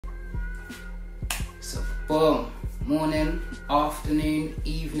Boom. Morning, afternoon,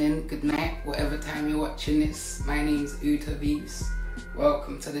 evening, good night, whatever time you're watching this. My name's Artemis.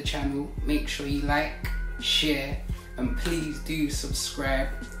 Welcome to the channel. Make sure you like, share, and please do subscribe.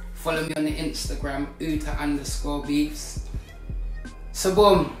 Follow me on the Instagram, Uta_beefs. So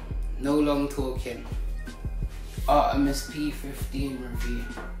boom, no long talking. Artemis P15 review.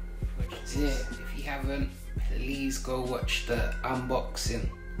 Yeah, if you haven't, please go watch the unboxing.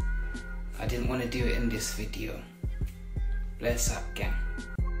 I didn't want to do it in this video. Bless up, gang.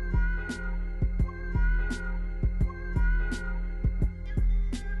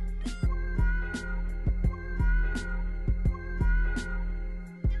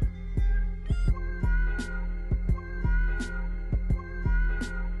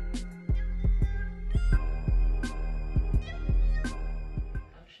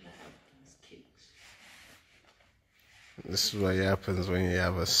 This is what happens when you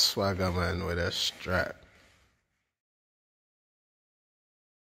have a swagger man with a strap.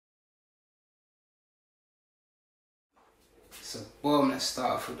 So boom, let's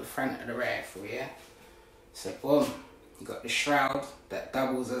start off with the front of the rifle, yeah? So boom, you got the shroud that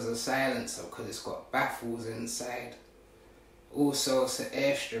doubles as a silencer because it's got baffles inside. Also it's an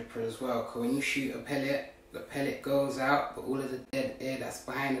air stripper as well, because when you shoot a pellet, the pellet goes out, but all of the dead air that's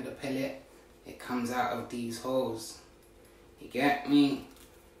behind the pellet, it comes out of these holes. You get me?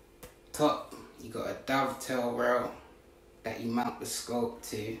 Top, you got a dovetail rail that you mount the scope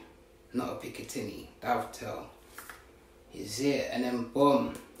to, not a Picatinny, dovetail. Is it? And then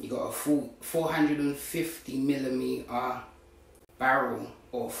boom, you got a full 450mm barrel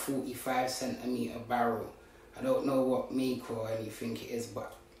or 45cm barrel. I don't know what make or anything it is,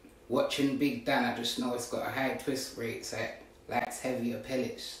 but watching Big Dan, I just know it's got a high twist rate, so it likes heavier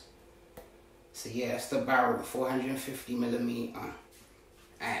pellets. So yeah, that's the barrel, 450mm.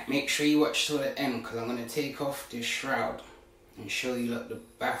 Alright, make sure you watch till the end, because I'm going to take off this shroud and show you like the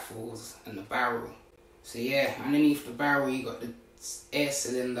baffles and the barrel. So yeah, underneath the barrel you got the air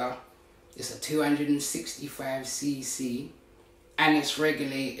cylinder. It's a 265cc and it's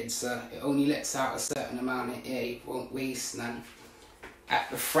regulated, so it only lets out a certain amount of air, you won't waste none. At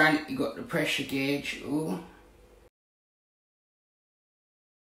the front you got the pressure gauge. Ooh.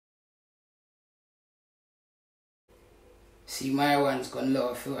 See, my one's got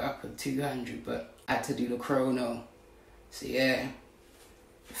low, I feel up at 200, but I had to do the chrono. So yeah,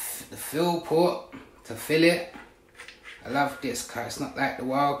 the fill port to fill it. I love this car. It's not like the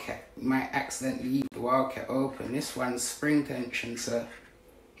Wildcat. You might accidentally leave the Wildcat open. This one's spring tension, so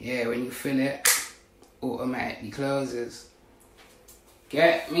yeah, when you fill it, automatically closes.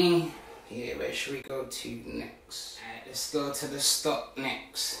 Get me? Yeah, where should we go to next? Alright, let's go to the stock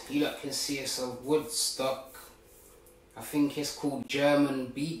next. You lot can see it's a wood stock. I think it's called German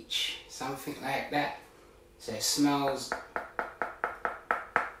Beach, something like that. So it smells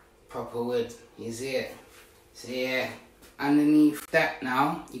proper wood, you see it? So yeah, underneath that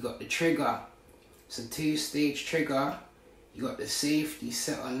now, you got the trigger. It's a 2-stage trigger. You got the safety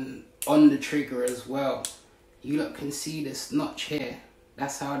set on the trigger as well. You lot can see this notch here.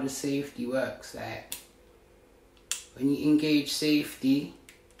 That's how the safety works. Like, when you engage safety,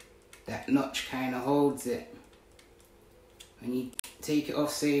 that notch kind of holds it. When you take it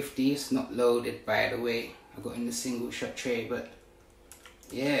off safety, it's not loaded, by the way. I got in the single shot tray, but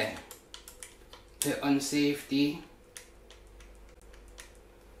yeah. Put on safety.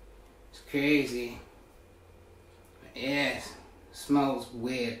 It's crazy. But yeah, smells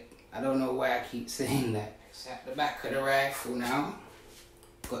weird. I don't know why I keep saying that. It's at the back of the rifle now.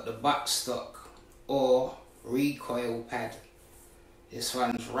 Got the buttstock or recoil pad. This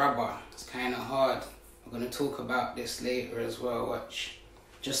one's rubber. It's kind of hard. I'm going to talk about this later as well, watch.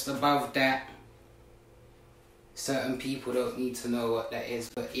 Just above that, certain people don't need to know what that is,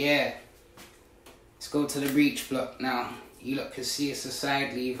 but yeah. Let's go to the breech block now. You lot can see it's a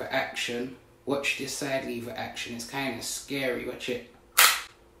side lever action. Watch this side lever action, it's kind of scary, watch it.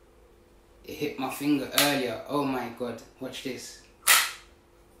 It hit my finger earlier, oh my god, watch this.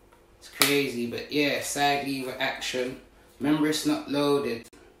 It's crazy, but yeah, side lever action. Remember, it's not loaded.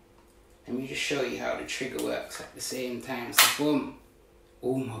 Let me just show you how the trigger works at the same time. So boom,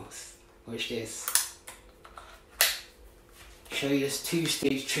 almost. Watch this. Show you this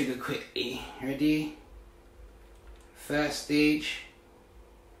 2-stage trigger quickly. Ready? First stage.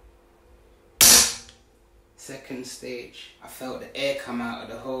 Second stage. I felt the air come out of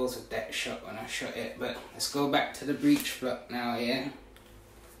the holes with that shot when I shot it. But let's go back to the breech block now, yeah?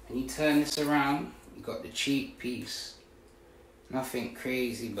 And you turn this around, you got the cheek piece. Nothing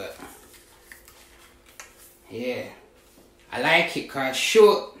crazy, but yeah, I like it because it's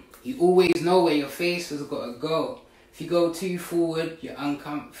short, You always know where your face has got to go. If you go too forward, you're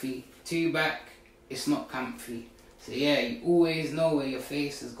uncomfy. Too back, it's not comfy. So yeah, you always know where your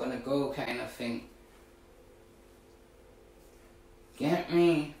face is gonna go, kind of thing. Get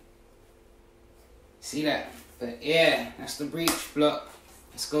me? See that? But yeah, that's the breech block.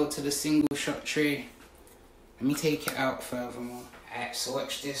 Let's go to the single shot tray. Let me take it out furthermore. Alright, so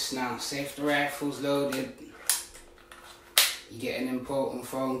watch this now. Say if the rifle's loaded, you get an important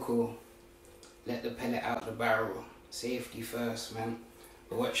phone call. Let the pellet out the barrel. Safety first, man.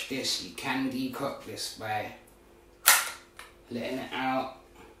 But watch this. You can decock this by letting it out,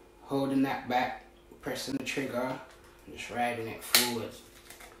 holding that back, pressing the trigger, and just riding it forward.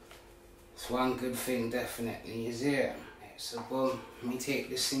 It's one good thing, definitely, is it? Right, so boom. Let me take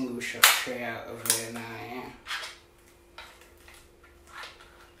this single shot tray out of here now, yeah?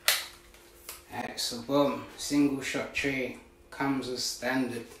 Alright, so boom. Single shot tray comes as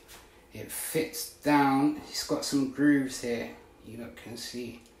standard. It fits down. It's got some grooves here. You lot can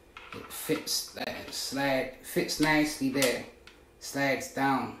see. It fits, fits nicely there. Slides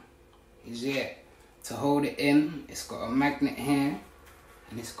down. Is it? To hold it in, it's got a magnet here.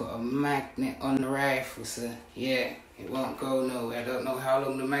 And it's got a magnet on the rifle. So yeah, it won't go nowhere. I don't know how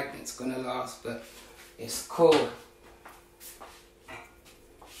long the magnet's gonna last, but it's cool.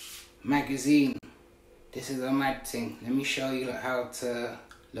 Magazine. This is a mad thing. Let me show you how to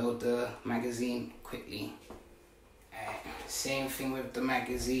load the magazine quickly. Same thing with the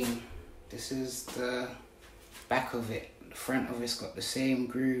magazine. This is the back of it. The front of it's got the same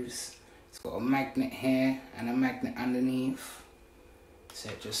grooves. It's got a magnet here and a magnet underneath. So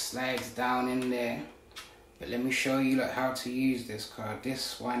it just slides down in there. But let me show you how to use this card.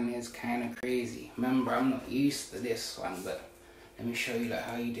 This one is kind of crazy. Remember, I'm not used to this one, but let me show you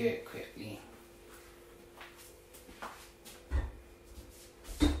how you do it quickly.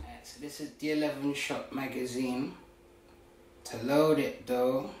 Alright, so this is the 11-shot magazine. To load it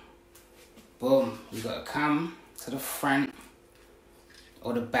though, boom, you gotta come to the front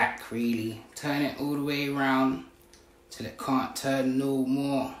or the back really. Turn it all the way around till it can't turn no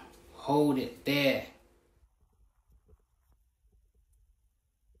more. Hold it there.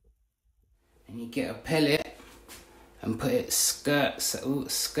 And you get a pellet and put it skirt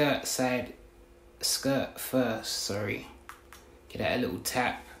first, sorry. Get that a little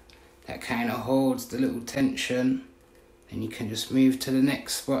tap. That kind of holds the little tension. And you can just move to the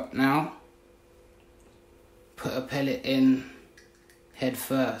next spot now. Put a pellet in head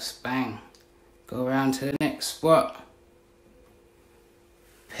first, bang. Go around to the next spot.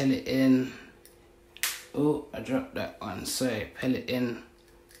 Pellet in. Oh, I dropped that one, sorry. Pellet in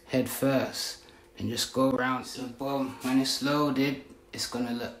head first. And just go around. So boom, when it's loaded, it's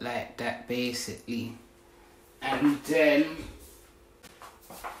gonna look like that basically. And then,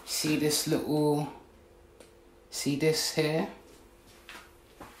 see this little, see this here?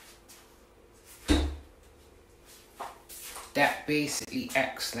 That basically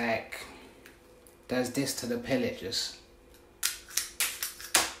acts like, does this to the pellet, just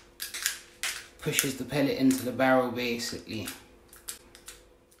pushes the pellet into the barrel basically.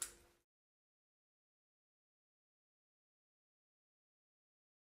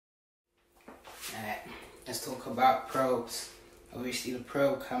 Alright, let's talk about probes. Obviously the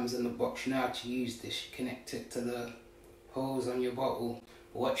probe comes in the box. You know how to use this. You connect it to the holes on your bottle.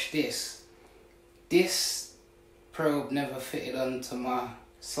 Watch this. This probe never fitted onto my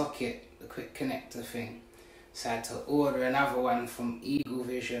socket, the quick connector thing. So I had to order another one from Eagle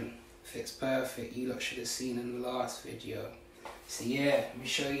Vision. Fits perfect. You lot should have seen in the last video. So yeah, let me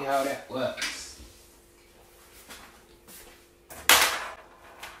show you how that works.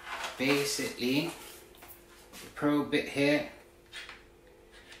 Basically, the probe bit here,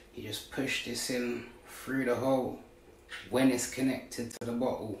 you just push this in through the hole when it's connected to the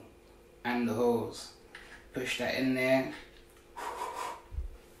bottle and the hose. Push that in there.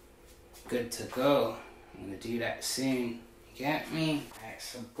 Good to go. I'm gonna do that soon. You get me? Alright,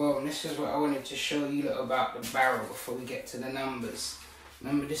 so boom, this is what I wanted to show you about the barrel before we get to the numbers.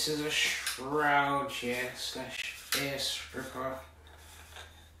 Remember, this is a shroud, yeah, / air stripper.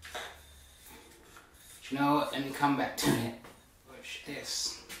 You know what? Let me come back to it. Watch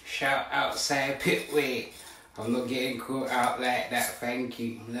this. Shout outside Pittway. I'm not getting caught out like that, thank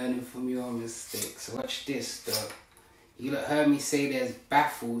you. I'm learning from your mistakes. Watch this though. You lot heard me say there's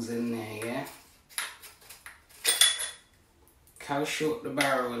baffles in there, yeah? Look how short the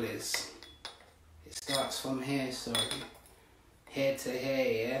barrel is. It starts from here, sorry. Here to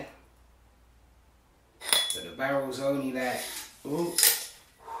here, yeah? But the barrel's only like, ooh.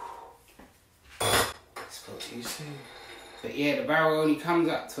 Spoke too soon. But yeah, the barrel only comes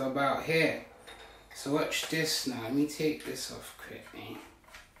up to about here. So watch this now. Let me take this off quickly.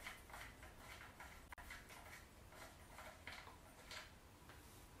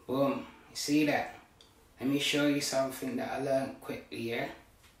 Boom. You see that? Let me show you something that I learned quickly, yeah?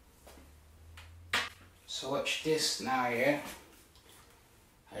 So watch this now, yeah?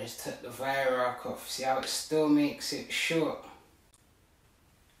 I just took the wire arc off. See how it still makes it short?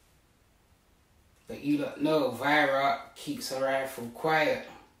 But you don't know, wire arc keeps a rifle quiet.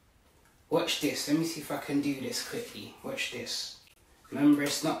 Watch this. Let me see if I can do this quickly. Watch this. Remember,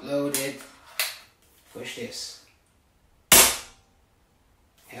 it's not loaded. Watch this.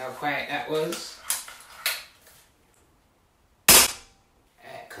 See how quiet that was?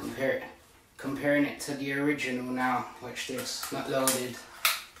 Comparing it to the original now. Watch this. Not loaded.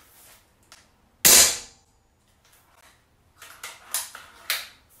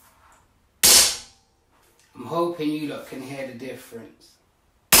 I'm hoping you lot can hear the difference.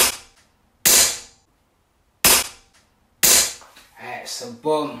 Alright, so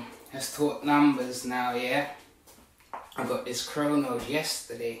boom. Let's talk numbers now, yeah? I got this chrono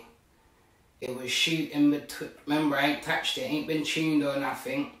yesterday. It was shooting between, remember I ain't touched it, ain't been tuned or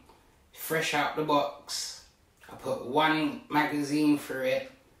nothing. Fresh out the box. I put one magazine through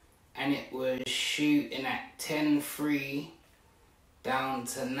it and it was shooting at 10.3 down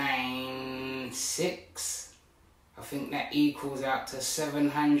to 9.6. I think that equals out to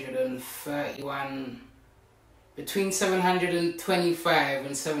 731, between 725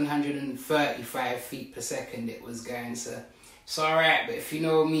 and 735 feet per second it was going, so it's alright, but if you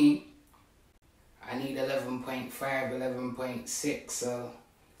know me, I need 11.5, 11.6, so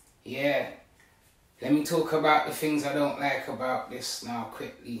yeah. Let me talk about the things I don't like about this now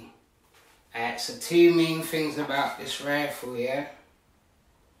quickly. Alright, so two main things about this rifle, yeah?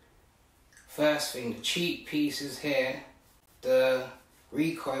 First thing, the cheek piece is here, the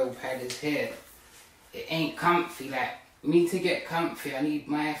recoil pad is here. It ain't comfy, like, me to get comfy I need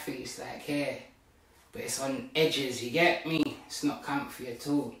my face like here. But it's on edges, you get me? It's not comfy at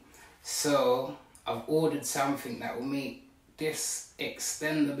all. So, I've ordered something that will make this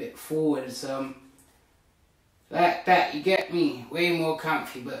extend a bit forward, like that, you get me? Way more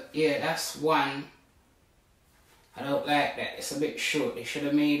comfy, but yeah, that's one. I don't like that, it's a bit short, they should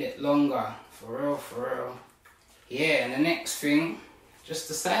have made it longer, for real, for real. Yeah, and the next thing, just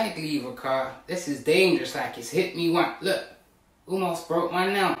the side lever car. This is dangerous, like it's hit me once, look, almost broke my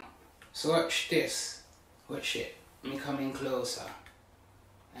nail. So watch this, watch it, let me come in closer,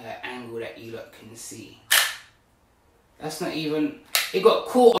 at an angle that you lot can see. That's not even, it got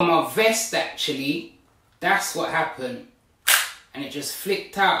caught on my vest actually, that's what happened. And it just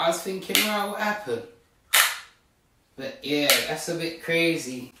flicked out, I was thinking, wow, what happened? But yeah, that's a bit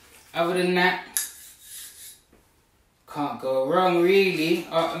crazy. Other than that, can't go wrong really.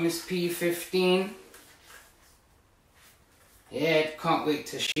 Artemis P15. Yeah, can't wait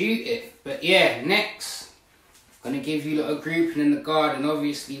to shoot it. But yeah, next, gonna give you a little grouping in the garden.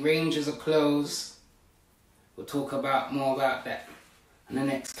 Obviously, ranges are closed. We'll talk about more about that in the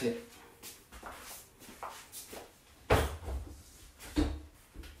next clip.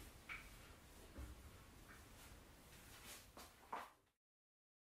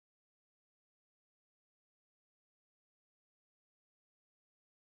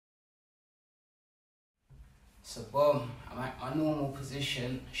 So boom, I'm at my normal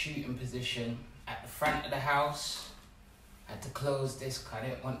position, shooting position, at the front of the house. I had to close this because I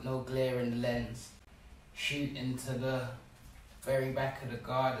didn't want no glare in the lens. Shooting to the very back of the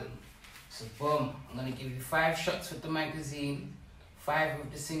garden. So boom, I'm going to give you 5 shots with the magazine, 5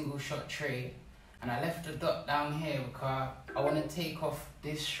 with the single shot tray. And I left the dot down here because I want to take off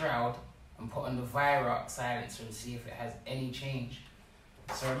this shroud and put on the Viroc silencer and see if it has any change.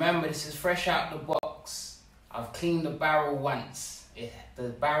 So remember, this is fresh out the box. I've cleaned the barrel once. The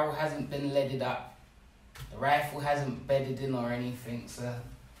barrel hasn't been leaded up. The rifle hasn't bedded in or anything. So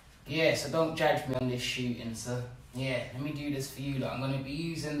yeah, so don't judge me on this shooting. So yeah, let me do this for you. Look, I'm going to be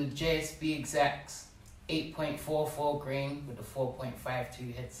using the JSB Exacts 8.44 grain with the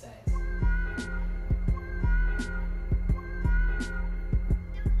 4.52 head size.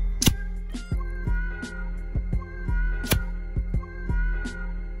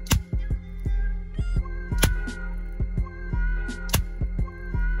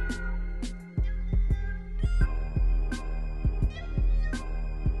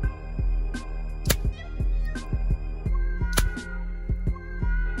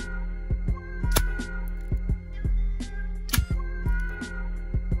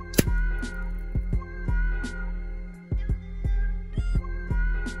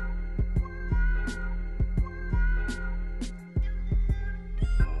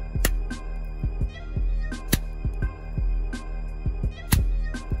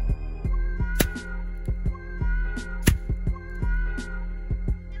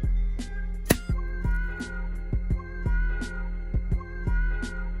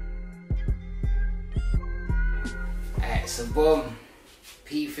 so boom,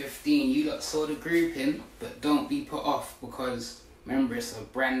 P15, you lot saw the grouping, but don't be put off because remember it's a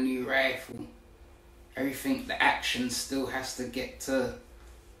brand new rifle. Everything, the action still has to get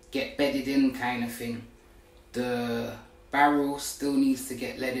bedded in kind of thing. The barrel still needs to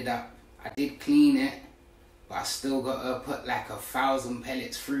get leaded up. I did clean it, but I still gotta put like 1,000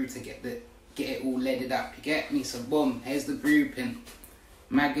 pellets through to get it all leaded up. You get me? So boom, here's the grouping.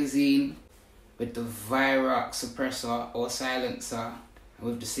 Magazine with the Virox suppressor or silencer and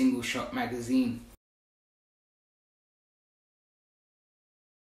with the single shot magazine.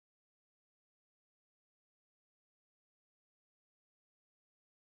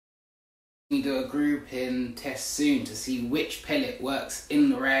 We do a grouping test soon to see which pellet works in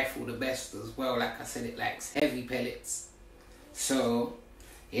the rifle the best as well. Like I said, it likes heavy pellets. So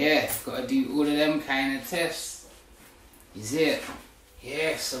yeah, gotta do all of them kind of tests. Is it?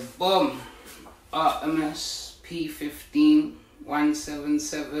 Yeah, so boom. Artemis P15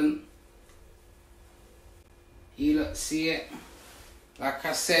 177. You lot see it? Like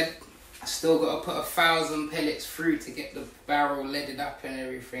I said, I still gotta put 1,000 pellets through to get the barrel leaded up and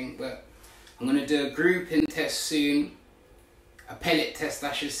everything, but I'm going to do a grouping test soon, a pellet test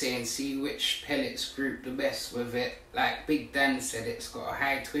I should say, and see which pellets group the best with it. Like Big Dan said, it's got a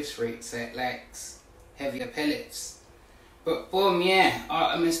high twist rate, so it likes heavier pellets. But boom, yeah,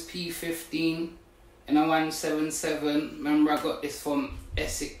 Artemis P15 and a 177. Remember I got this from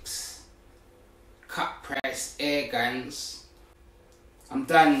Essex, cut price Airguns. I'm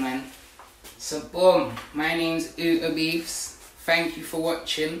done, man. So boom, my name's Uta Beefs. Thank you for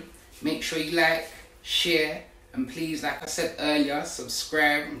watching. Make sure you like, share, and please, like I said earlier,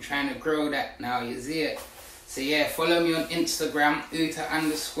 subscribe. I'm trying to grow that now, you see it? So yeah, follow me on Instagram,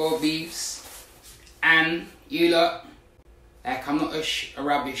 Uta_Beefs. And you lot, like I'm not a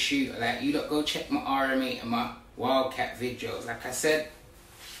rubbish shooter, like you lot go check my RM8 and my Wildcat videos. Like I said,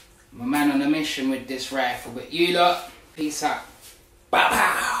 I'm a man on a mission with this rifle, but you lot, peace out. Bow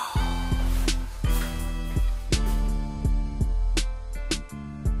pow!